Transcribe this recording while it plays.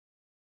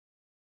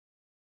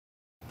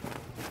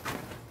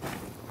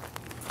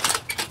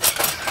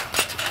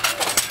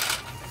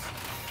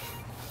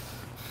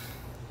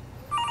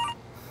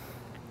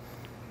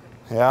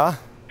Yeah?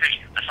 Hey,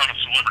 I found a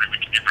celebrity we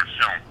can get their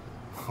film.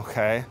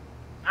 Okay.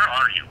 Where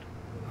are you?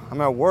 I'm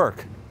at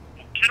work.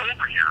 Well, get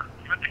over here.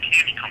 I'm at the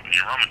candy company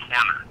around the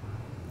corner.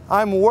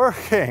 I'm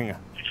working!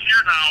 He's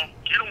here now.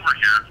 Get over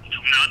here. Do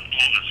not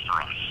blow this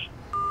for us.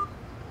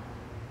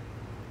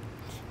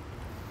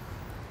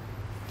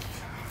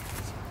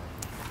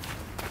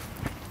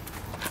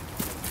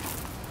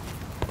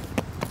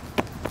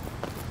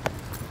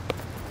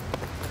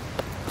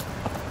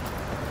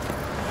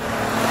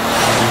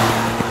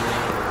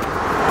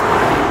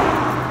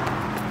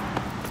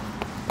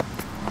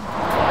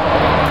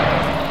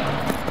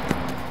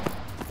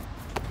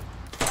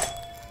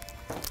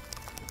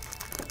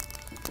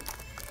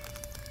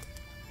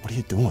 What are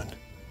you doing?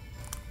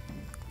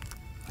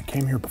 I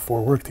came here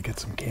before work to get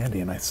some candy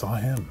and I saw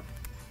him.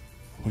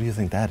 What do you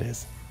think that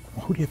is?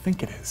 Well, who do you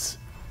think it is?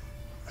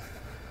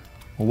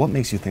 Well, what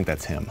makes you think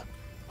that's him?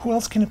 Who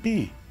else can it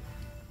be?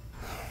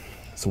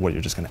 So what,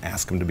 you're just gonna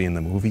ask him to be in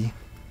the movie?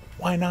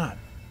 Why not?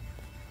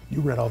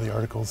 You read all the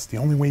articles. The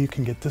only way you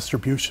can get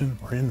distribution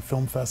or in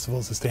film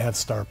festivals is to have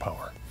star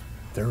power.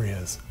 There he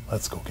is.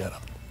 Let's go get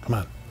him. Come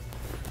on.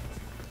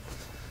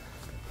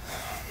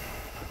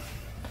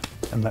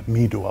 And let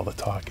me do all the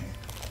talking.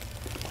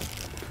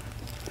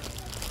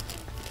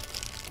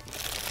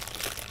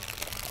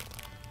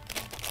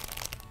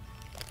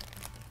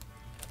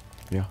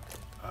 Yeah.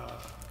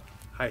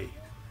 Hi.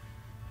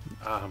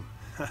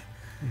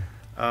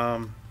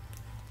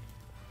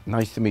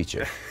 Nice to meet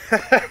you.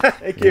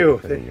 Thank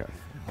you. There you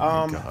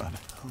go. God.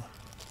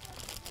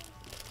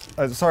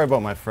 Sorry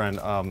about my friend.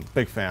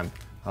 Big fan.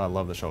 I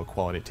love the show,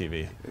 Quality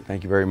TV.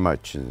 Thank you very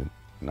much.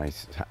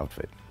 Nice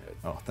outfit.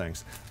 Oh,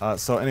 thanks.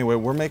 So anyway,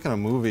 we're making a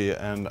movie,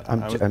 and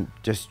I'm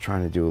just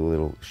trying to do a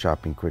little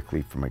shopping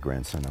quickly for my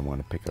grandson. I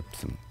want to pick up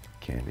some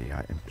candy.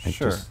 I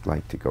Sure. just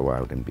like to go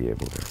out and be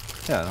able to.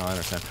 Yeah, no, I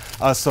understand.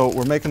 So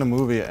we're making a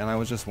movie, and I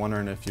was just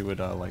wondering if you would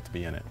like to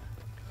be in it.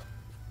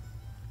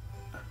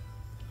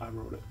 I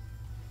wrote it.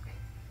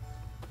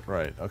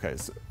 Right. Okay.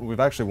 So we've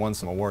actually won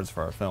some awards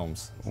for our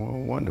films. Oh,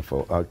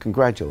 wonderful.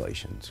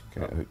 Congratulations.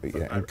 Yeah,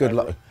 and good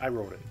luck. I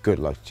wrote it. Good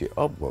luck to you.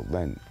 Oh, well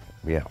then,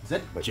 yeah. Is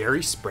that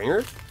Jerry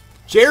Springer?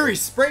 Jerry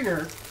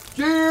Springer?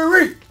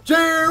 Jerry!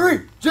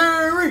 Jerry!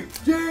 Jerry!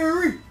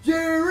 Jerry!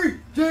 Jerry!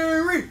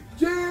 Jerry!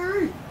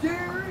 Jerry!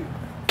 Jerry!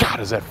 God,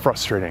 is that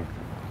frustrating.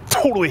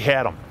 Totally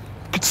had him.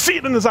 Could see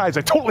it in his eyes.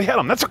 I totally had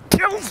him. That's what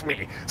kills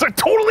me. So I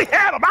totally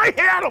had him. I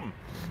had him.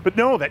 But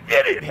no, that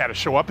idiot had to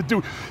show up and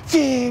do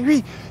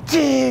Jerry,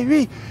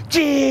 Jerry,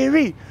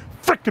 Jerry.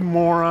 Frickin'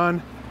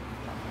 moron.